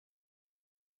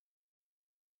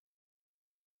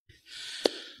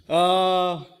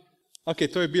Ok,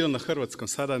 to je bilo na hrvatskom,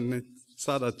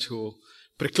 sada ću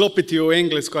preklopiti u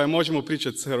englesko, a možemo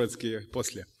pričati hrvatski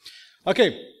poslije. Ok,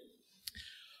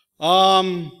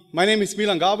 my name is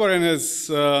Milan Gabor, and as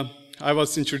I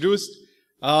was introduced,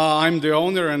 I'm the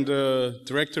owner and the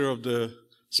director of the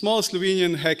small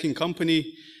Slovenian hacking company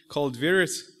called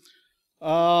Virus,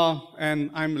 and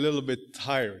I'm a little bit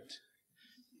tired.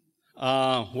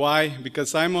 Why?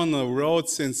 Because I'm on the road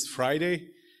since Friday,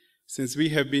 since we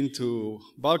have been to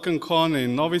BalkanCon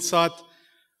in Novi Sad.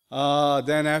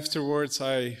 Then afterwards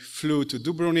I flew to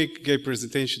Dubrovnik, gave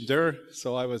presentation there,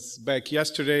 so I was back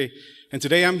yesterday, and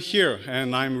today I'm here,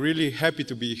 and I'm really happy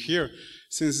to be here,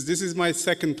 since this is my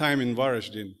second time in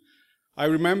Varaždin. I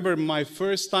remember my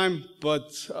first time,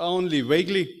 but only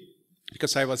vaguely,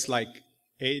 because I was like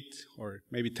 8 or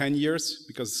maybe 10 years,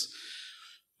 because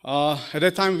at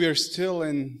that time we were still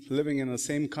living in the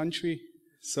same country.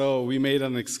 So we made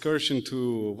an excursion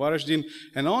to Varaždin,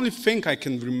 and the only thing I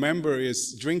can remember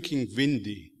is drinking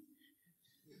Vindi.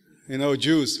 You know,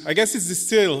 juice. I guess it's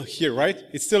still here, right?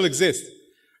 It still exists.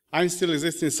 I'm still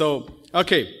existing, so,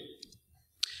 okay.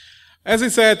 As I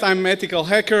said, I'm an ethical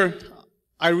hacker.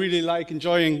 I really like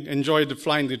enjoy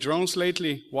flying the drones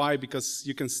lately. Why? Because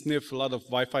you can sniff a lot of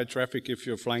Wi-Fi traffic if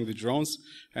you're flying the drones,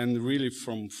 and really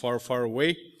from far, far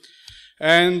away.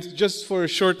 And just for a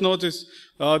short notice,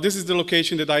 this is the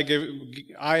location that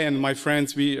I and my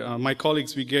friends, my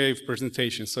colleagues, we gave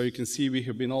presentations. So you can see we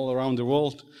have been all around the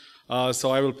world. So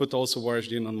I will put also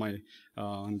Varaždin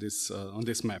on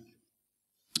this map.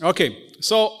 Okay,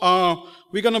 so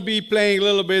we're gonna be playing a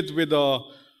little bit with the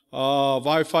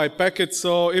Wi-Fi packets.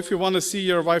 So if you want to see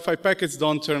your Wi-Fi packets,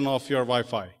 don't turn off your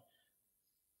Wi-Fi.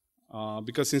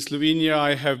 Because in Slovenia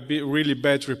I have really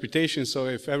bad reputation. So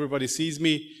if everybody sees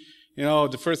me, you know,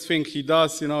 the first thing he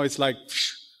does, you know, it's like,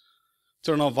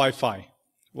 turn off Wi-Fi.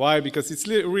 Why? Because it's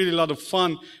really a lot of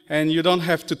fun, and you don't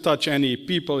have to touch any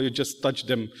people, you just touch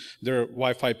their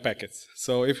Wi-Fi packets.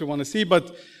 So if you want to see,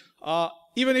 but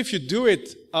even if you do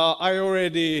it, I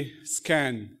already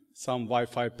scan some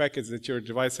Wi-Fi packets that your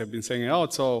device have been sending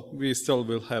out, so we still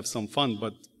will have some fun,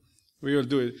 but we will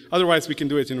do it. Otherwise, we can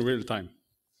do it in real time.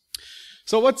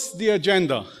 So what's the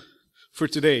agenda for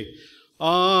today?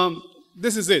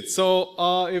 This is it.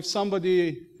 So if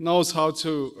somebody knows how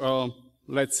to,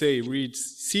 let's say, read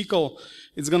SQL,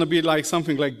 it's going to be like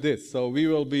something like this. So we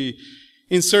will be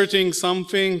inserting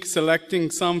something,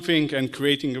 selecting something, and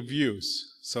creating a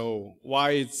views. So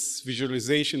why it's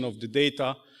visualization of the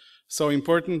data so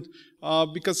important?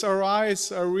 Because our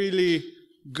eyes are really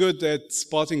good at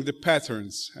spotting the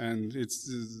patterns, and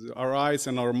it's our eyes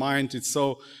and our mind.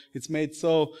 It's made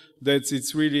so that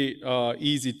it's really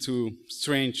easy to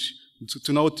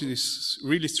notice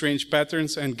really strange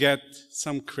patterns and get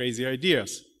some crazy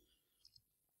ideas.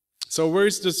 So where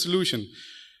is the solution?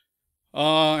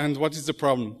 And what is the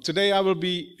problem? Today I will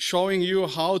be showing you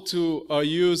how to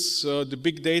use the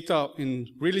big data in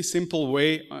really simple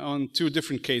way on 2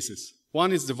 different cases.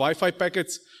 One is the Wi-Fi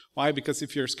packets. Why? Because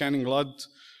if you're scanning a lot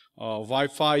of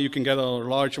Wi-Fi, you can get a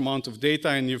large amount of data,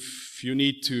 and if you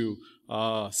need to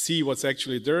see what's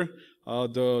actually there,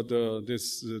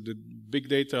 the big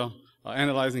data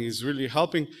analyzing is really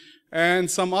helping.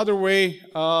 And some other way,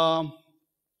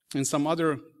 in some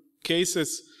other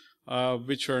cases,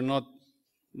 which are not,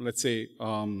 let's say,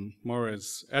 more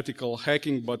as ethical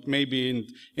hacking, but maybe in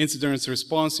incident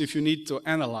response, if you need to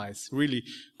analyze, really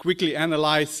quickly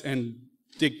analyze and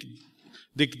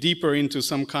dig deeper into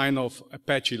some kind of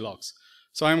Apache logs.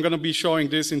 So I'm going to be showing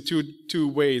this in two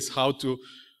ways, how to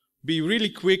be really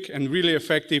quick and really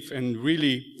effective and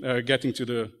really getting to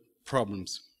the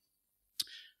problems.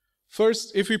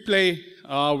 First, if we play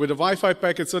with a Wi-Fi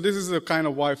packet, so this is a kind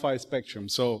of Wi-Fi spectrum.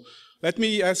 So let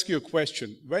me ask you a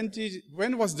question.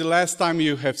 When was the last time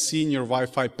you have seen your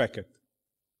Wi-Fi packet?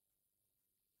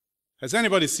 Has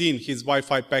anybody seen his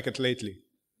Wi-Fi packet lately?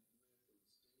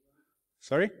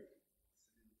 Sorry? 2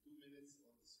 minutes on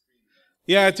the screen.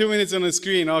 Yeah, 2 minutes on the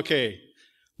screen, okay.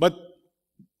 But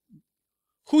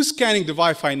who's scanning the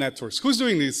Wi-Fi networks? Who's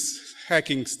doing this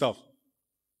hacking stuff?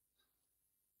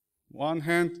 One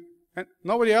hand. And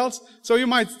nobody else? So you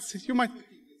might.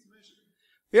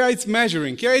 Yeah, it's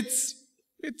measuring. Yeah, it's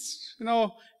you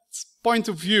know, it's point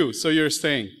of view. So you're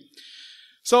saying.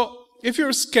 So if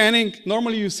you're scanning,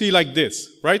 normally you see like this,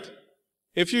 right?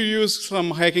 If you use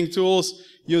some hacking tools,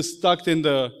 you're stuck at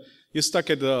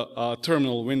the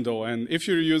terminal window. And if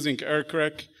you're using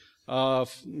aircrack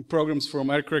programs from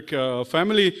aircrack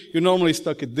family, you're normally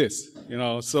stuck at this. You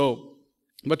know. So,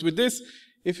 but with this,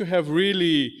 if you have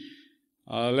really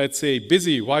let's say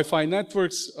busy Wi-Fi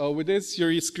networks, with this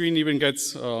your screen even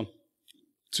gets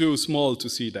too small to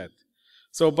see that.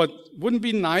 So, but wouldn't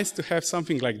it be nice to have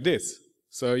something like this?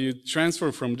 So you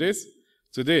transfer from this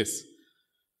to this.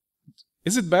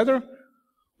 Is it better?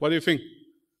 What do you think?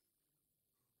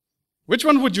 Which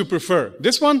one would you prefer?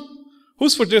 This one?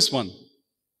 Who's for this one?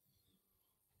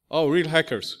 Oh, real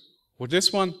hackers. For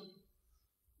this one?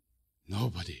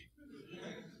 Nobody.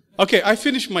 Okay, I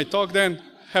finished my talk then.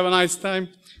 Have a nice time.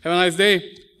 Have a nice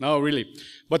day. No, really.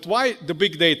 But why the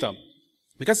big data?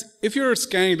 Because if you're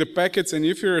scanning the packets and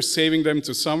if you're saving them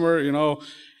to somewhere, you know,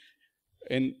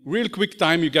 in real quick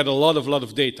time, you get a lot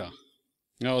of data.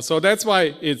 You know, so that's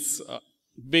why it's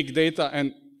big data,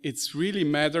 and it's really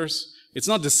matters. It's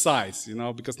not the size, you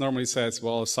know, because normally it says,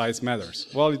 well, size matters.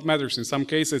 Well, it matters in some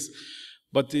cases,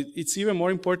 but it's even more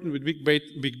important with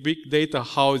big data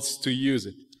how it's to use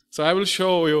it. So I will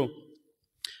show you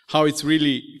how it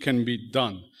really can be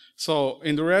done. So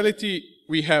in the reality,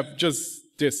 we have just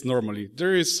this normally.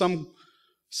 There is some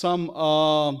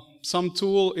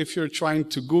tool, if you're trying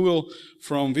to Google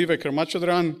from Vivek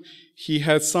Ramachandran, he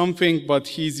has something, but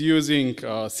he's using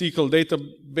SQL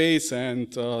database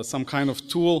and some kind of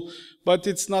tool, but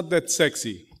it's not that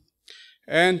sexy.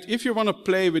 And if you want to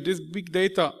play with this big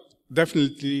data,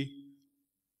 definitely,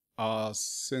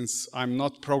 since I'm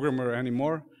not programmer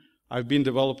anymore, I've been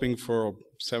developing for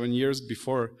 7 years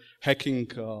before hacking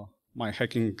my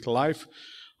hacking life.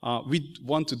 We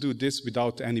want to do this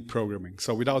without any programming,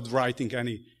 so without writing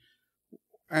any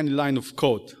line of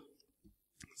code.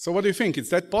 So what do you think? Is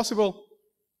that possible?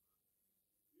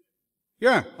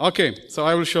 Yeah, okay, so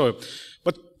I will show you.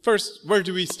 But first, where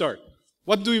do we start?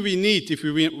 What do we need if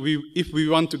we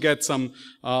want to get some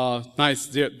nice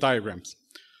diagrams?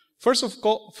 First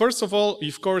of all, you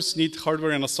of course need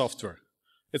hardware and a software.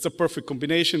 It's a perfect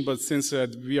combination, but since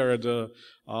we are at the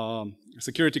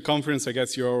security conference, I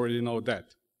guess you already know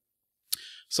that.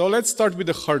 So let's start with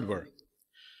the hardware.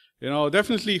 You know,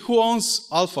 definitely, who owns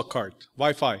Alpha card,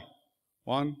 Wi-Fi?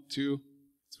 1, 2,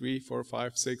 3, 4,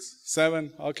 5, 6,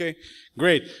 7. Okay,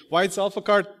 great. Why it's Alpha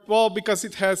card? Well, because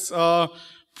it has a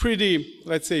pretty,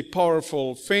 let's say,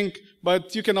 powerful thing.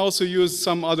 But you can also use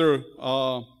some other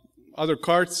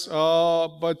cards.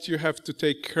 But you have to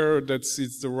take care that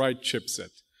it's the right chipset.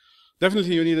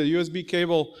 Definitely, you need a USB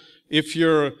cable. If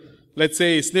you're, let's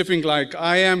say, sniffing like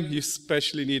I am, you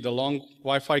especially need a long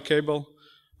Wi-Fi cable,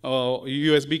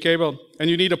 USB cable, and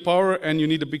you need a power and you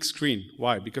need a big screen.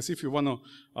 Why? Because if you want to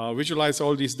visualize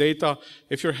all this data,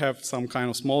 if you have some kind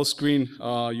of small screen,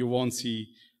 you won't see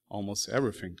almost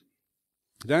everything.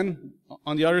 Then,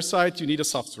 on the other side, you need a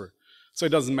software. So it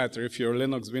doesn't matter if you're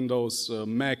Linux, Windows,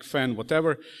 Mac, fan,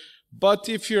 whatever. But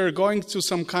if you're going to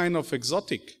some kind of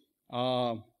exotic,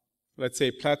 let's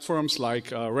say, platforms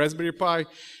like Raspberry Pi,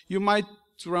 you might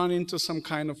run into some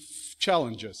kind of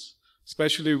challenges,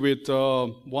 especially with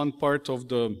one part of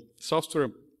the software,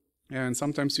 and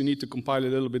sometimes you need to compile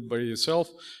a little bit by yourself,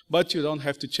 but you don't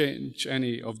have to change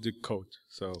any of the code.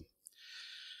 So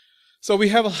we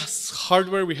have a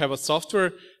hardware, we have a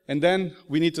software, and then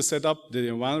we need to set up the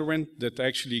environment that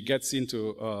actually gets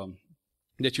into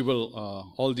that you will,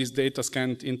 all this data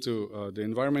scanned into the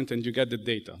environment and you get the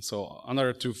data. So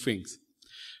another two things.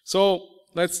 So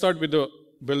let's start with the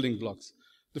building blocks.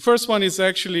 The first one is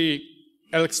actually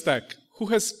Elk Stack. Who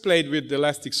has played with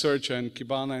Elasticsearch and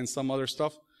Kibana and some other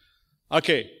stuff?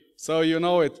 Okay, so you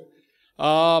know it.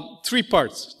 3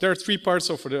 parts. There are 3 parts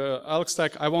of the Elk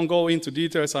Stack. I won't go into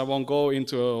details. I won't go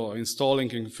into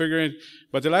installing and configuring.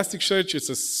 But Elasticsearch is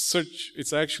a search.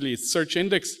 It's actually a search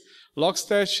index,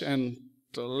 Logstash, and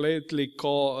lately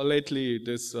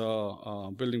this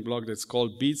building block that's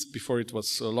called Beats. Before it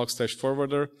was Logstash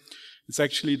Forwarder. It's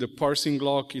actually the parsing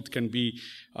log. It can be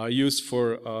used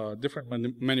for different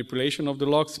manipulation of the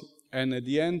logs. And at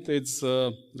the end, it's,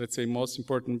 let's say, most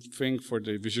important thing for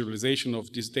the visualization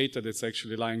of this data that's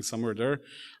actually lying somewhere there.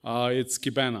 It's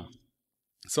Kibana.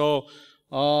 So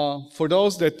for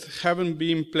those that haven't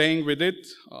been playing with it,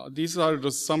 these are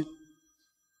the some...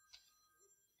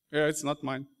 Yeah, it's not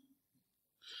mine.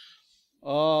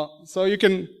 So you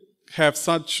can have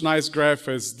such nice graph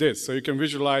as this. So you can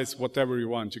visualize whatever you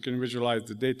want. You can visualize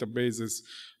the databases.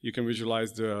 You can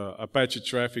visualize the Apache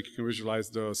traffic. You can visualize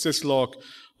the syslog.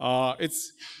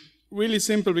 It's really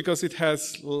simple because it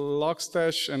has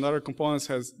Logstash and other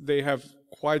components. They have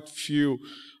quite few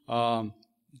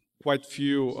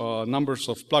numbers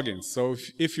of plugins. So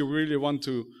if you really want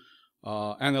to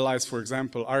analyze, for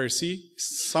example, RSC,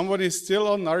 somebody is still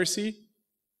on RSC?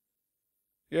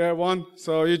 Yeah, one.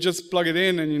 So you just plug it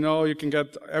in and you can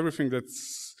get everything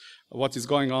that's what is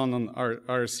going on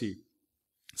RSC.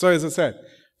 So as I said,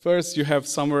 First, you have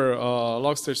somewhere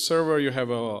Logstash server, you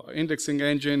have an indexing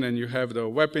engine, and you have the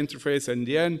web interface at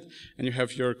the end, and you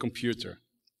have your computer.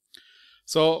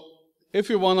 So if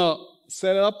you want to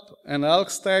set up an Elk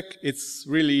stack, it's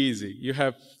really easy. You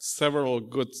have several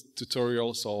good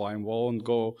tutorials, so I won't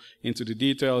go into the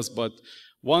details, but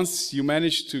once you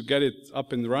manage to get it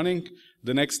up and running,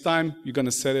 the next time you're going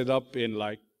to set it up in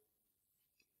like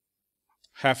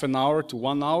half an hour to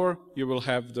 1 hour, you will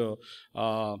have the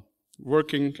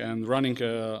working and running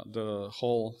the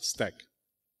whole stack.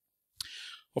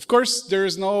 Of course, there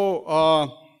is no,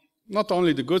 not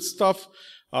only the good stuff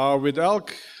with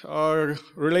Elk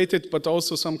related, but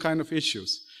also some kind of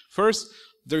issues. First,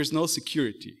 there is no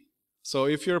security. So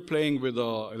if you're playing with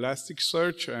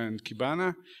Elasticsearch and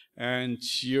Kibana, and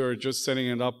you're just setting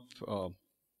it up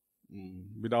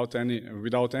without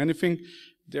anything,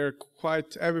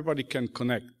 everybody can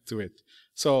connect to it.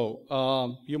 So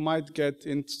you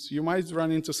might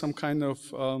run into some kind of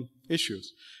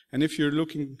issues. And if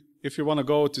you want to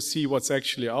go to see what's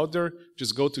actually out there,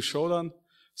 just go to Shodan,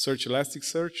 search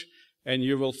Elasticsearch, and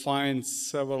you will find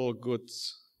several good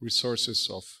resources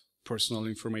of personal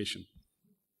information.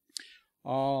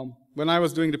 When I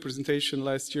was doing the presentation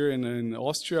last year in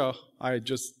Austria, I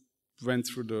just went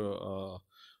through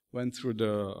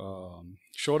the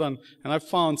Shodan, and I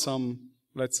found some,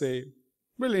 let's say,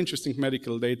 really interesting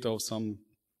medical data of some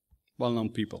well-known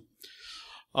people.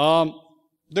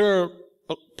 There are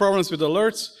problems with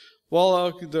alerts.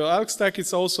 Well, the Elk stack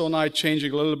is also now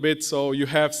changing a little bit, so you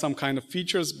have some kind of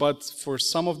features, but for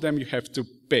some of them you have to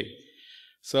pay.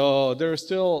 So they're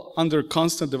still under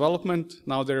constant development.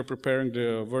 Now they're preparing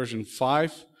the version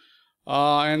 5.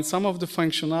 And some of the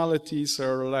functionalities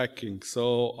are lacking,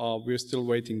 so we're still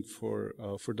waiting for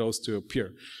those to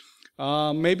appear.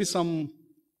 Maybe some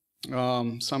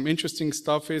interesting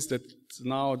stuff is that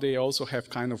now they also have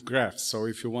kind of graphs. So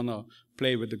if you want to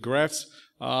play with the graphs,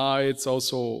 it's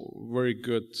also very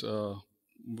good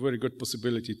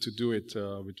possibility to do it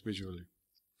with visually.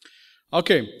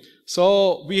 Okay,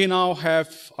 so we now have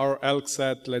our Elk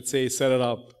set, let's say, set it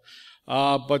up.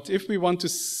 But if we want to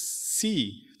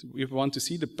see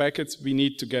the packets, we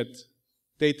need to get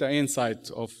data inside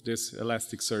of this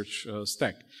Elasticsearch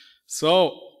stack.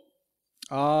 So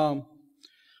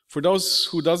for those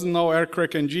who doesn't know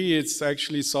aircrack-ng, it's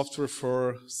actually software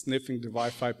for sniffing the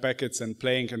Wi-Fi packets and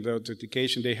playing and the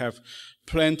authentication. They have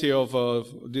plenty of,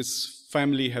 this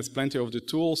family has plenty of the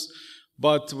tools.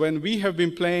 But when we have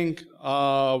been playing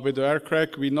with the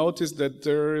aircrack, we noticed that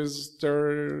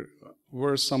there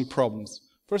were some problems.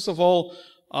 First of all,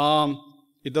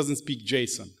 it doesn't speak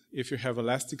JSON. If you have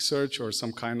Elasticsearch or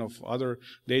some kind of other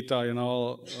data, you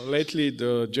know, lately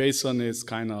the JSON is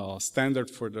kind of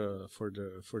standard for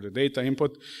the data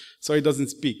input, so it doesn't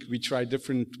speak. We tried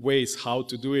different ways how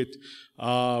to do it.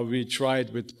 We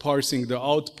tried with parsing the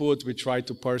output. We tried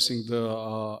to parsing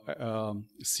the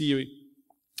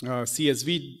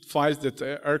CSV files that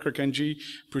aircrack-ng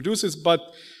produces, but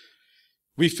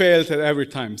we failed at every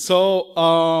time. So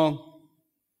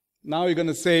now you're going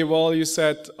to say, well, you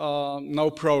said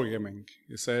no programming.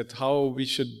 You said how we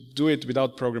should do it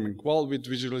without programming. Well, with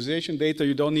visualization data,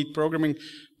 you don't need programming,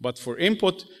 but for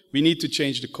input, we need to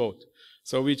change the code.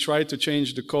 So we tried to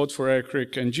change the code for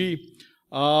aircrack-ng,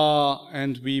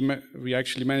 and we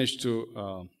actually managed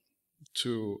to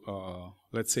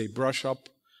let's say, brush up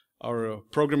our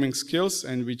programming skills,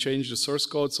 and we changed the source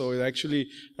code, so it actually,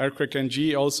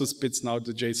 aircrack-ng also spits now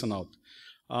the JSON out.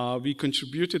 We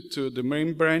contributed to the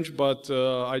main branch, but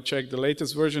I checked the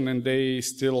latest version and they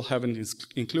still haven't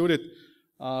included.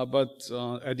 But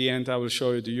at the end, I will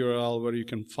show you the URL where you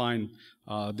can find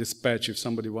this patch. If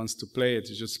somebody wants to play it,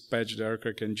 you just patch the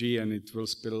aircrack-ng and it will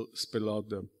spit out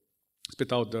the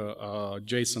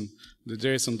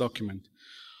JSON document.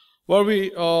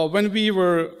 Well, when we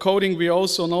were coding, we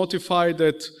also notified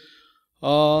that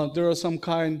there are some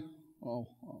kind of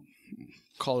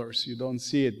colors. You don't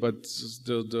see it, but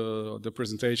the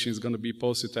presentation is going to be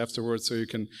posted afterwards, so you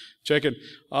can check it.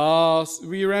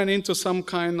 We ran into some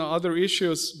kind of other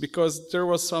issues because there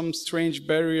was some strange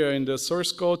barrier in the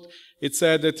source code. It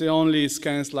said that it only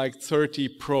scans like 30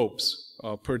 probes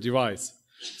per device.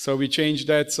 So we changed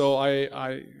that, so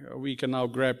we can now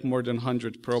grab more than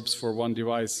 100 probes for one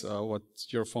device, what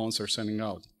your phones are sending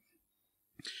out.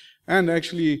 And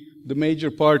actually, the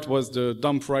major part was the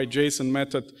dump write JSON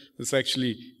method. It's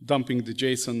actually dumping the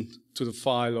JSON to the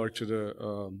file or to the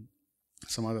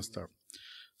some other stuff.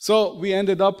 So we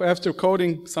ended up, after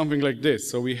coding, something like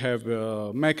this. So we have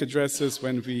MAC addresses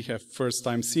when we have first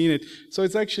time seen it. So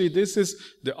it's actually, this is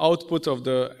the output of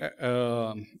the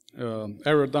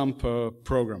error dump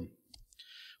program.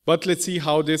 But let's see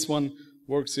how this one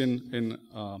works in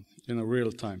a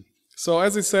real time. So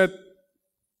as I said,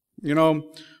 you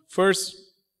know, first,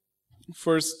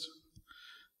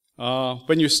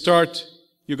 when you start,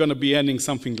 you're going to be ending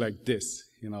something like this.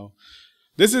 You know,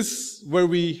 this is where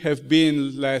we have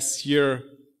been last year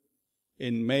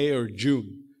in May or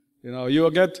June. You know, you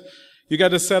get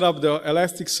to set up the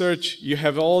Elasticsearch. You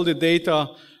have all the data.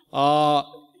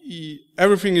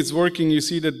 Everything is working. You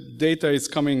see that data is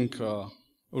coming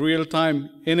real time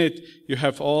in it. You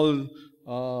have all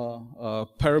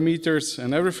parameters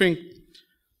and everything.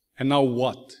 And now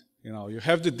what? You know, you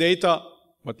have the data,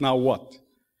 but now what?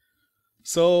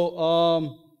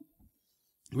 So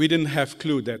we didn't have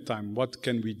clue that time. What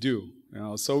can we do? You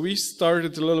know, so we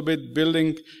started a little bit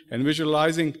building and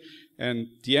visualizing, and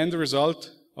the end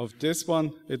result of this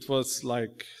one, it was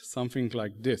like something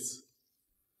like this.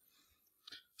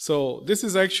 So this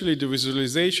is actually the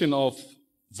visualization of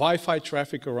Wi-Fi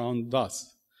traffic around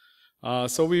us.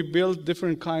 So we built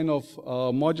different kind of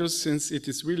modules, since it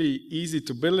is really easy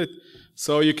to build it.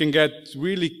 So you can get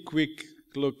really quick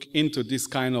look into this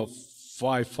kind of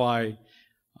Wi-Fi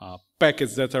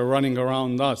packets that are running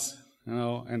around us. You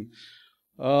know,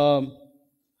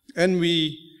 and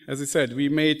we, as I said, we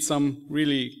made some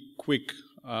really quick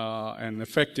and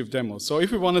effective demos. So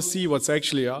if we want to see what's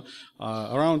actually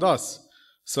around us,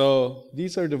 so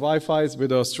these are the Wi-Fi's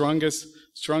with the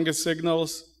strongest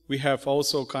signals. We have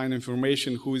also kind of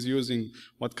information who is using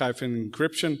what kind of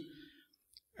encryption.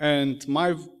 And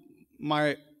my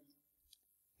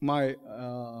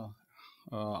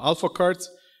alpha cards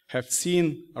have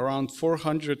seen around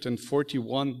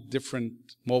 441 different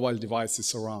mobile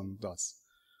devices around us.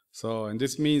 So, and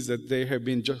this means that they have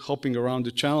been just hopping around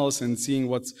the channels and seeing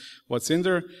what's in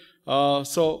there.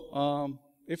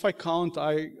 If I count,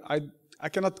 I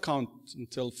cannot count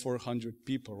until 400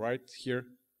 people, right, here?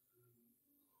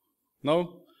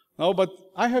 No? No, but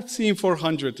I have seen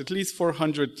 400, at least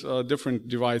 400 different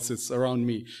devices around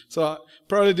me. So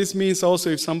probably this means also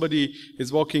if somebody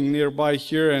is walking nearby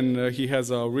here and he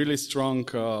has a really strong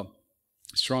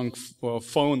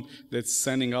phone that's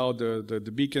sending out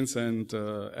the beacons and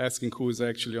asking who is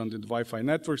actually on the Wi-Fi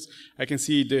networks, I can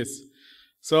see this.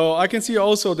 So I can see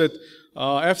also that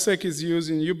FSec is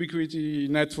using Ubiquiti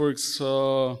Networks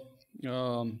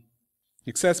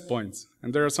access points.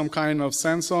 And there are some kind of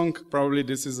Samsung, probably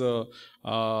this is a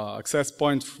access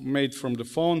point made from the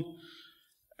phone.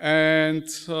 And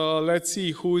let's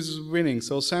see who is winning.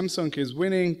 So Samsung is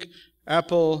winning,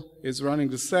 Apple is running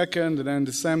the second, and then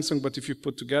the Samsung, but if you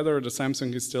put together, the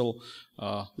Samsung is still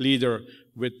leader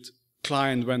with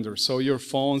client vendors. So your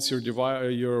phones,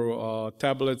 your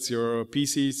tablets, your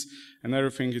PCs, and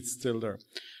everything is still there.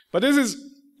 But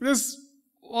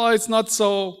well, it's not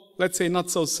so, let's say, not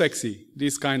so sexy,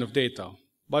 this kind of data.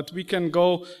 But we can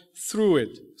go through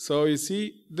it. So you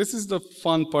see, this is the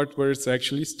fun part where it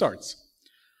actually starts.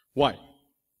 Why?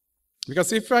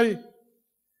 Because if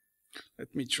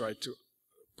let me try to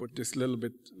put this a little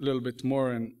bit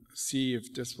more and see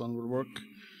if this one will work.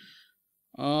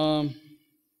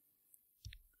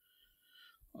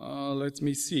 Let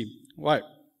me see. Why?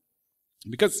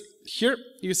 Because here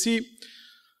you see,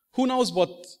 who knows what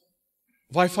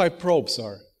Wi-Fi probes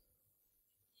are?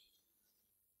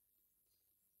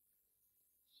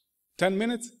 10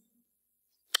 minutes?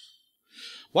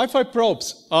 Wi-Fi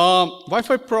probes.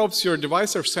 Wi-Fi probes, your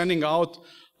device are sending out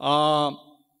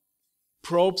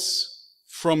probes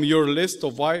from your list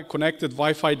of connected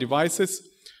Wi-Fi devices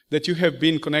that you have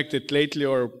been connected lately,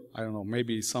 or I don't know,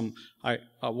 maybe some.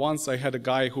 Once I had a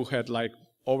guy who had like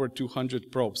over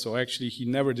 200 probes, so actually he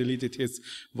never deleted his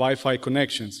Wi-Fi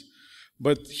connections.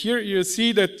 But here you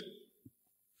see that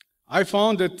I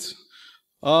found that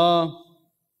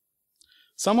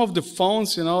some of the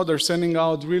phones, you know, they're sending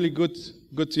out really good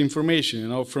information. You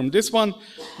know, from this one,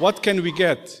 what can we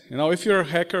get? You know, if you're a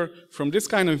hacker, from this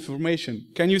kind of information,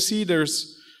 can you see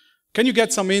can you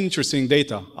get some interesting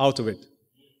data out of it?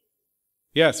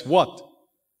 Yes, what?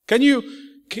 Do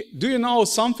you know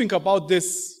something about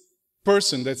this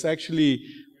person that's actually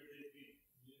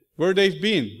where they've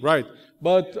been, right?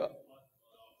 But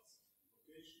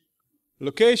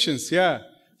locations, yeah.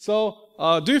 So,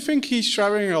 do you think he's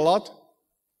traveling a lot?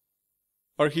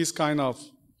 Or he's kind of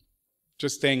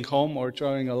just staying home or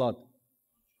traveling a lot?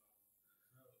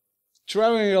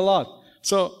 Traveling a lot.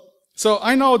 So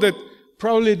I know that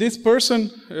probably this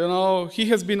person, you know, he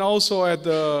has been also at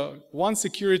the one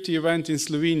security event in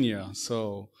Slovenia.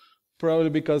 So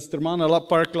probably because Termana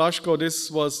Park Laško,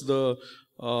 this was the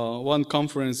one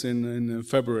conference in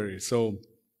February. So,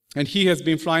 and he has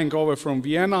been flying over from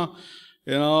Vienna.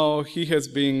 You know, he has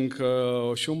been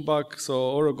Šumbak, so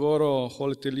Orogoro,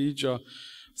 Holitelija.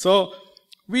 So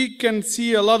we can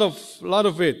see a lot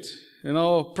of it. You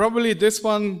know, probably this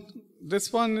one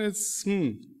is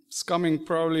it's coming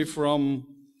probably from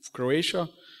Croatia.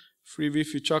 Free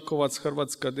Wi-Fi Čakovac,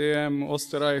 Hrvatska, DM,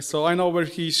 Osteraj. So I know where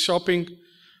he's shopping,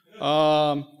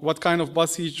 what kind of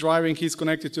bus he's driving. He's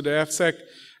connected to the FSec.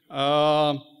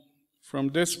 From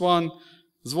this one,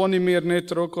 Zvonimir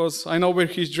Netrokos. I know where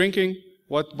he's drinking,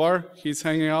 what bar he's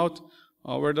hanging out,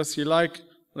 where does he like.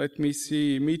 Let me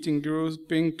see, meeting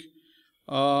grouping,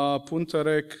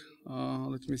 Puntarek.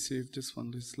 Let me see if this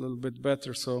one is a little bit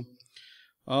better. So,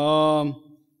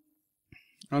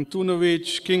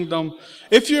 Antunovic, Kingdom.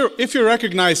 If you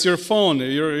recognize your phone,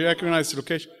 you recognize the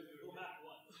location.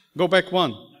 Go back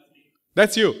one.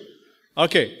 That's you.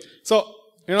 Okay. So,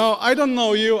 you know, I don't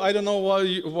know you. I don't know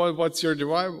what's your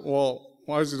device. Well,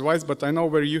 what is the device? But I know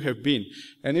where you have been.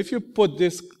 And if you put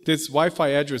this Wi-Fi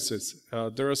addresses,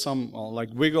 there are some like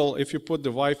wiggle. If you put the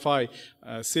Wi-Fi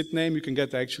SIT name, you can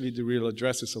get actually the real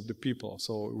addresses of the people.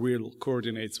 So real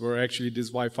coordinates where actually this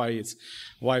Wi-Fi is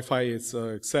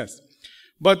accessed.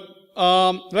 But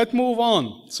let's move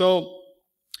on. So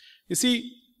you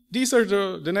see, these are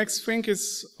the next thing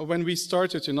is when we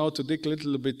started, you know, to dig a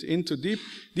little bit into deep.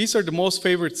 These are the most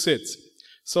favorite SITs.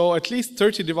 So at least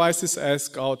 30 devices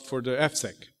ask out for the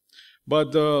FSec.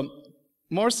 But the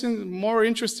more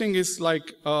interesting is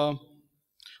like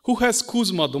who has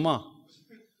Kuzma doma?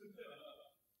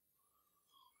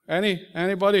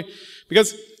 Anybody?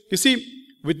 Because you see,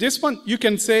 with this one, you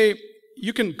can say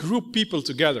you can group people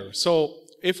together. So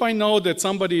if I know that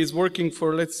somebody is working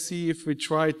for, let's see if we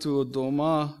try to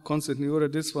doma, koncertni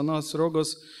ured, this one,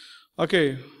 Rogos.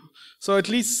 Okay, so at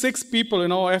least 6 people, you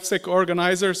know, FSec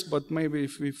organizers, but maybe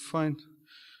if we find,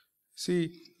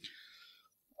 see,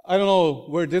 I don't know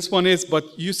where this one is, but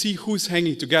you see who's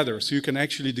hanging together, so you can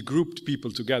actually group people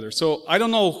together. So I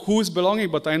don't know who's belonging,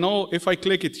 but I know if I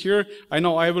click it here, I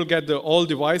know I will get all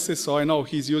devices, so I know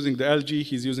he's using the LG,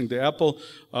 he's using the Apple,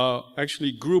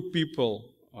 actually group people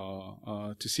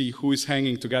to see who is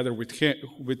hanging together with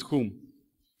whom.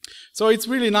 So it's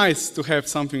really nice to have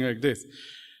something like this.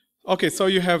 Okay, so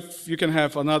you can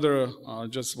have another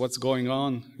just what's going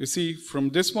on. You see from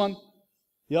this one,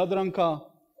 Jadranka,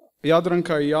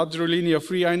 Jadrolinija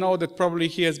free. I know that probably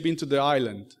he has been to the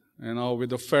island, you know,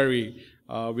 with a ferry,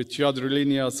 with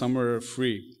Jadrolinija somewhere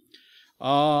free.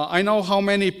 I know how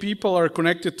many people are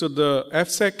connected to the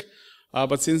FSec,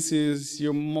 but since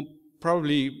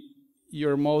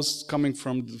you're most coming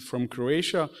from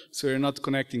Croatia, so you're not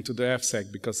connecting to the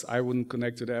FSec, because I wouldn't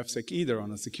connect to the FSec either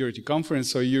on a security conference.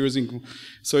 So you're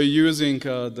using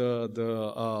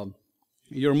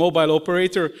your mobile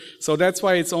operator. So that's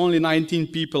why it's only 19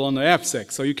 people on the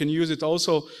FSec. So you can use it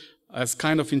also as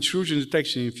kind of intrusion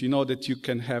detection. If you know that you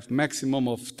can have maximum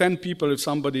of 10 people, if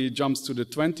somebody jumps to the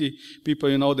 20 people,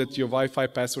 you know that your Wi-Fi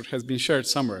password has been shared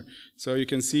somewhere. So you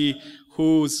can see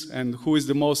who is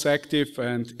the most active,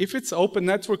 and if it's open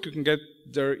network, you can get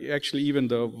there actually even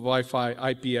the Wi-Fi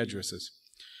IP addresses.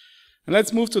 And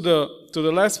let's move to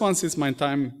the last one, since my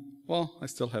time, well, I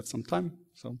still have some time.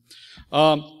 So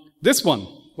this one,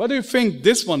 what do you think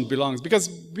this one belongs? Because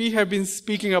we have been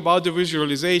speaking about the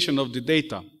visualization of the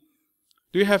data.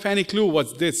 Do you have any clue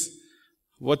what's this?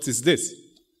 What is this?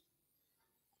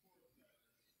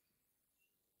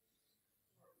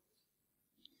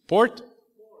 Port?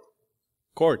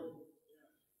 Court.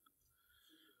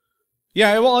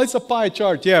 Yeah, well, it's a pie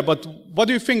chart, yeah, but what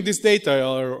do you think these data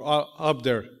are up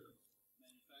there?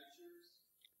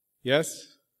 Yes?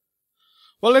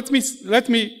 Well, let me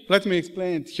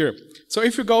explain it here. So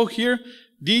if you go here,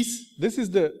 this is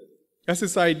the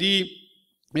SSID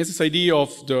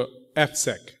of the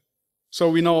FSec. So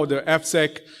we know the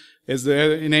FSec is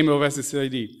the name of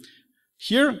SSID.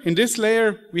 Here, in this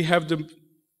layer, we have the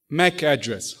MAC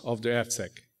address of the FSec.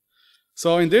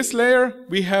 So in this layer,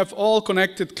 we have all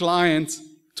connected clients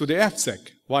to the FSec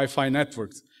Wi-Fi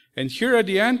networks. And here at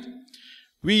the end,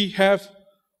 we have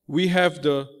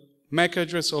the MAC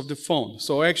address of the phone.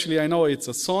 So actually, I know it's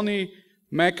a Sony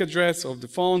MAC address of the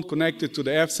phone connected to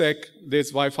the FSec, this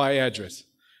Wi-Fi address.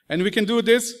 And we can do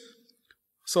this.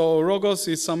 So Rogos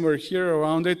is somewhere here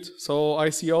around it. So I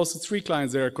see also 3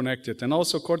 clients that are connected. And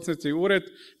also Kortneti Uret,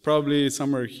 probably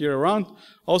somewhere here around,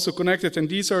 also connected. And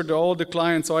these are all the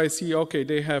clients. So I see, okay,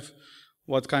 they have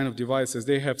what kind of devices?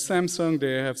 They have Samsung,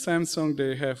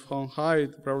 they have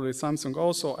Honghai, probably Samsung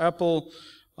also, Apple.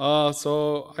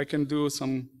 So I can do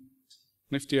some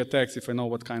nifty attacks if I know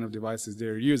what kind of devices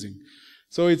they're using.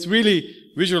 So it's really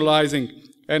visualizing,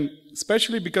 and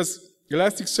especially because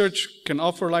Elasticsearch can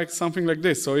offer like something like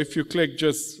this. So if you click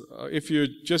if you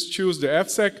just choose the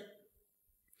FSec,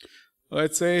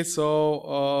 let's say,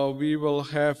 so we will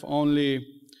have only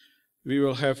we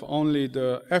will have only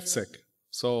the FSec.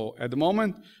 So at the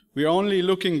moment, we're only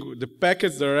looking the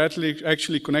packets that are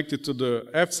actually connected to the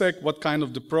FSec, what kind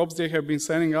of the probes they have been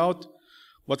sending out,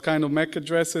 what kind of MAC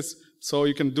addresses, so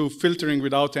you can do filtering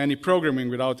without any programming,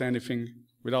 without anything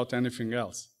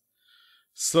else.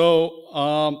 So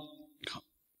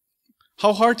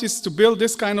how hard is to build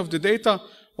this kind of the data?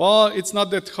 Well, it's not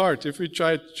that hard. If we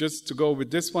try just to go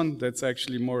with this one, that's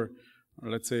actually more,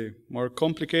 let's say, more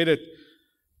complicated.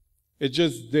 It's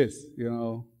just this, you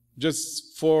know,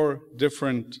 just 4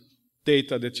 different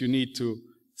data that you need to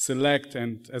select,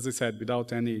 and as I said,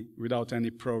 without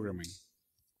any programming.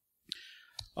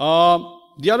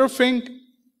 The other thing,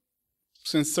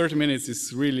 since 30 minutes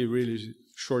is really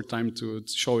short time to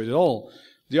show it all.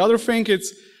 The other thing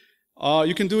is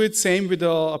you can do it same with the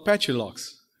Apache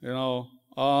logs. You know,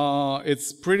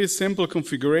 it's pretty simple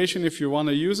configuration if you want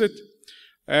to use it,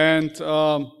 and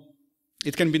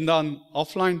it can be done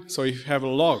offline. So if you have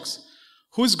logs,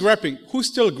 who's grabbing? Who's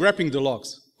still grabbing the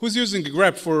logs? Who's using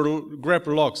grep for grep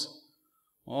logs?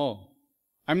 Oh,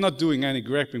 I'm not doing any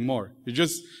grabbing more.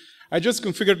 I just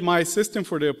configured my system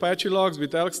for the Apache logs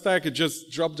with elk-stack. It just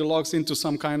dropped the logs into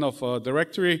some kind of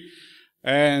directory,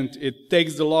 and it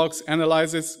takes the logs,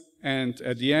 analyzes, and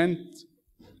at the end,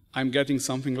 I'm getting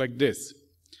something like this.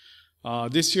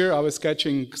 This year, I was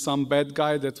catching some bad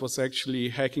guy that was actually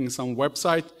hacking some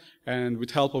website, and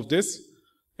with help of this,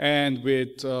 and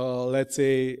with, let's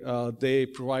say, they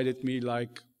provided me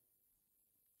like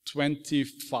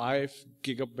 25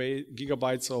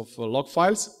 gigabytes of log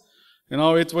files. You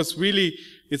know, it was really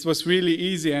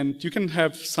easy, and you can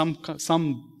have some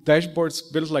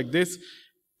dashboards built like this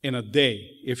in a day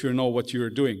if you know what you're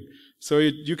doing. So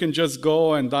you can just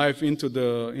go and dive into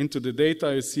the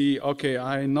data. You see, okay,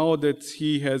 I know that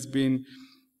he has been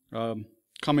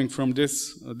coming from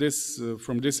this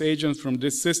agent, from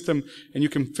this system, and you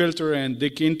can filter and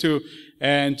dig into,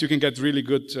 and you can get really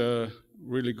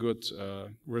good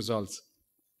results.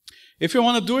 If you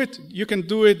want to do it, you can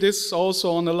do it this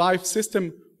also on a live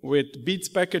system with Beats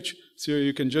package. So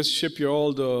you can just ship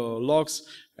all the logs,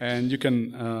 and you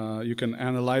can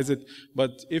analyze it.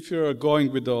 But if you're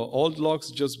going with the old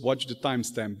logs, just watch the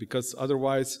timestamp, because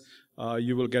otherwise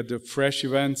you will get the fresh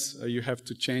events. You have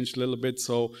to change a little bit,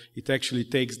 so it actually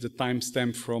takes the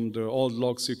timestamp from the old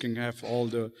logs. So you can have all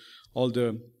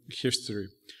the history.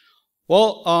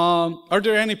 Well, are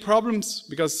there any problems?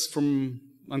 Because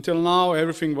until now,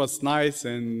 everything was nice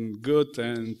and good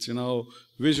and, you know,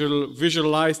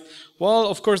 visualized. Well,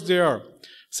 of course there are.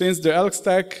 Since the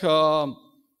elk-stack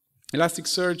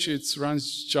Elasticsearch, it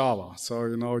runs Java. So,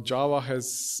 you know, Java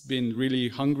has been really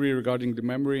hungry regarding the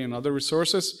memory and other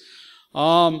resources.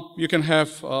 You can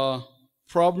have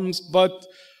problems, but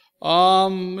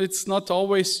it's not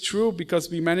always true, because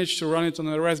we managed to run it on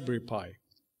a Raspberry Pi.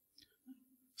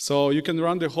 So you can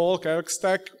run the whole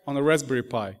elk-stack on a Raspberry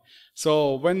Pi.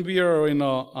 So when we are in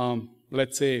a,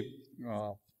 let's say,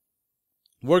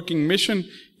 working mission,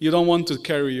 you don't want to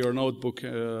carry your notebook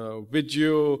with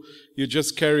you. You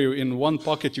just carry, in one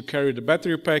pocket you carry the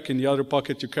battery pack, in the other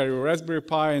pocket you carry a Raspberry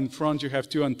Pi, in front you have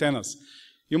 2 antennas.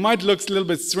 You might look a little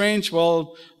bit strange,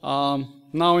 well,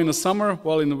 now in the summer,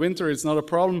 well, in the winter it's not a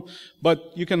problem, but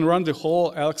you can run the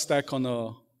whole elk-stack on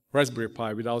a Raspberry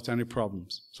Pi without any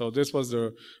problems. So this was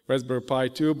the Raspberry Pi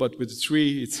 2, but with the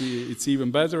 3 it's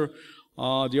even better.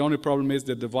 The only problem is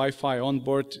that the Wi-Fi on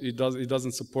board, it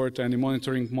doesn't support any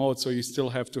monitoring mode, so you still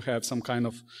have to have some kind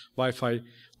of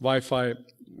Wi-Fi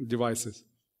devices.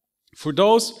 For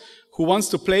those who wants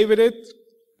to play with it,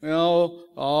 you know,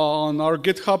 on our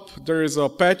GitHub there is a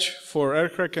patch for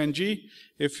aircrack-ng.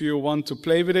 If you want to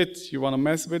play with it, you want to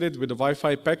mess with it with the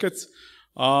Wi-Fi packets.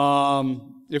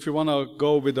 If you want to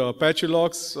go with the Apache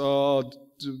logs,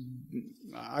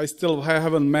 I still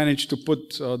haven't managed to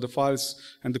put the files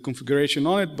and the configuration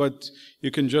on it, but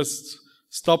you can just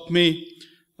stop me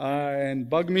and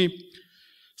bug me.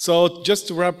 So just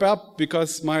to wrap up,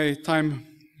 because my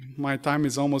time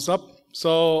is almost up.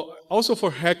 So also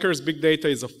for hackers, big data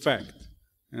is a fact,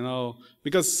 you know,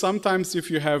 because sometimes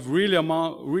if you have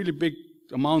really big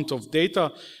amount of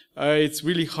data, it's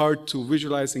really hard to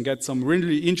visualize and get some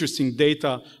really interesting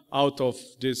data out of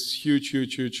this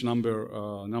huge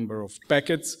number of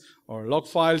packets or log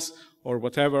files or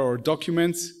whatever, or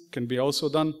documents can be also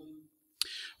done.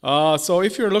 So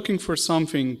if you're looking for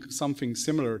something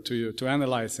similar to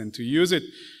analyze and to use it,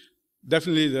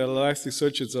 definitely the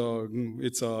Elasticsearch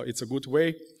it's a good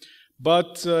way,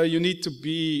 but you need to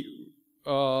be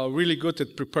really good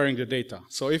at preparing the data.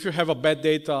 So if you have a bad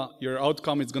data, your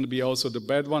outcome is going to be also the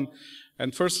bad one.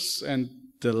 And first and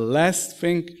the last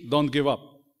thing, don't give up.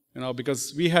 You know,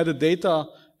 because we had the data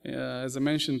as I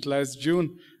mentioned, last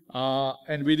June,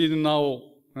 and we didn't know.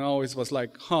 It was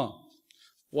like,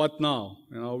 what now?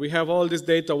 We have all this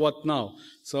data. What now?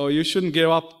 So you shouldn't give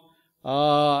up.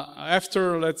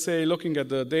 After, let's say, looking at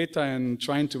the data and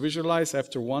trying to visualize,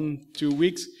 after 1-2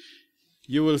 weeks,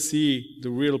 you will see the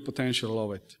real potential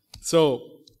of it. So,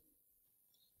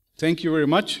 thank you very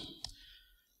much.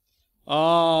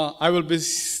 I will be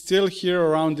still here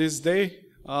around this day.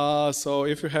 So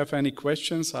if you have any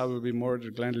questions, I will be more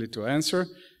than gladly to answer,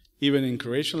 even in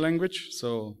Croatian language.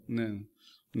 So ne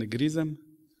grizem.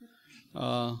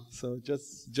 So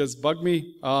just bug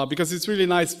me, because it's really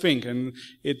nice thing, and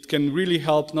it can really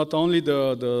help not only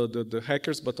the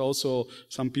hackers, but also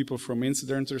some people from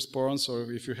incident response, or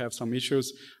if you have some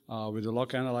issues with the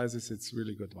log analysis, it's a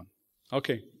really good one.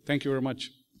 Okay, thank you very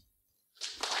much.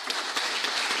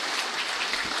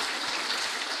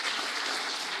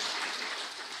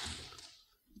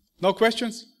 No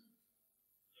questions?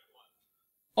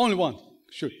 Only one.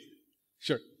 Sure.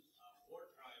 Sure.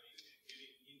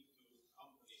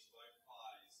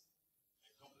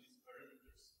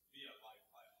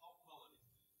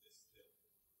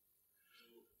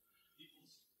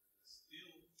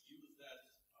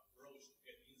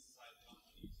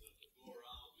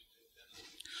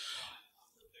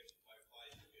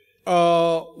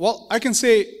 Well, I can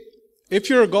say if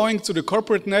you're going to the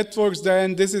corporate networks,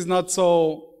 then this is not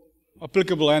so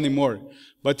applicable anymore.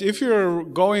 But if you're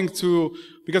going to,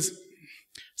 because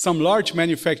some large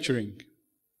manufacturing,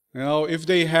 if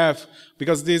they have,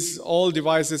 because these all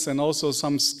devices and also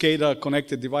some SCADA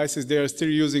connected devices, they are still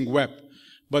using web.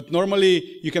 But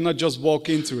normally you cannot just walk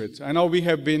into it. I know we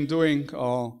have been doing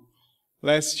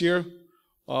last year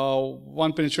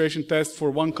one penetration test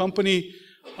for one company.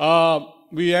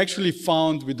 We actually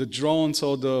found with the drone,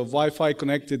 so the Wi-Fi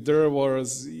connected there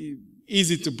was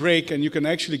easy to break, and you can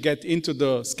actually get into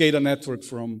the SCADA network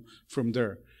from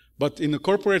there. But in the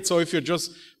corporate, so if you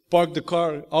just park the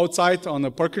car outside on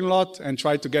a parking lot and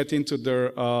try to get into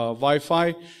their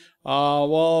Wi-Fi,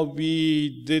 well,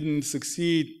 we didn't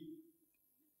succeed,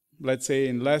 let's say,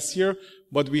 in last year,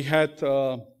 but we had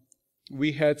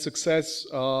success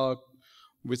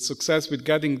with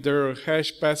getting their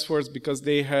hash passwords, because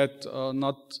they had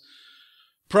not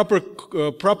proper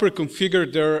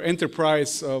configured their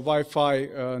enterprise Wi-Fi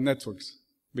networks,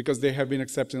 because they have been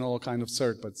accepting all kind of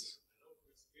cert. But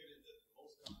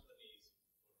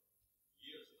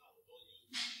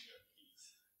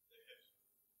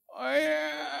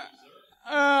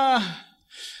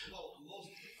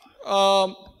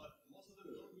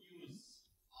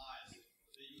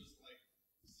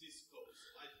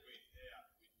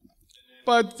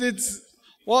but it's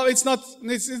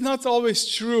not always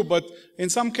true, but in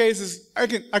some cases, I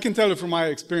can tell you from my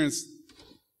experience,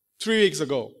 3 weeks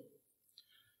ago,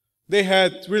 they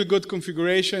had real good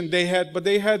configuration, but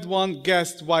they had one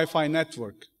guest Wi-Fi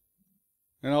network,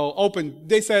 open.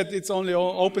 They said it's only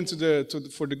open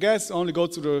for the guests, only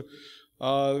goes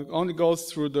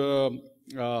through the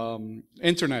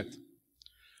internet.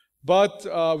 But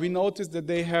we noticed that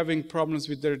they're having problems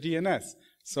with their DNS.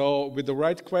 So with the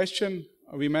right question,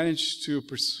 we managed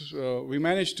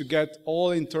to get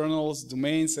all internals,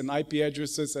 domains, and IP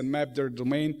addresses and map their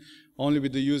domain only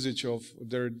with the usage of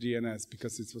their DNS,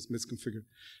 because it was misconfigured.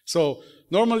 So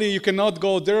normally you cannot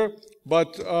go there,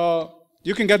 but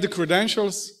you can get the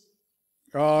credentials.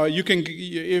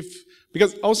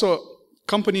 Because also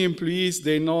company employees,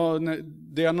 they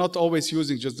are not always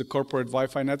using just the corporate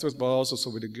Wi-Fi networks, but also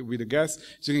with the guests.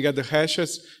 So you can get the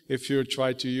hashes. If you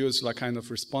try to use like kind of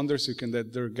responders, you can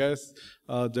get their guests,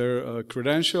 their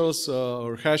credentials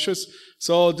or hashes.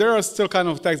 So there are still kind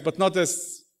of attacks, but not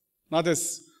as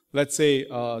let's say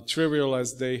trivial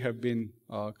as they have been,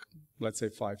 let's say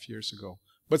 5 years ago.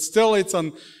 But still, it's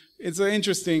an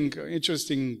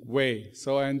interesting way.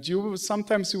 So, and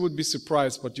sometimes you would be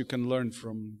surprised what you can learn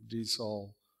from these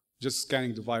all, just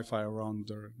scanning the Wi-Fi around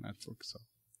their network. So,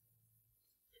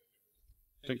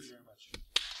 thanks.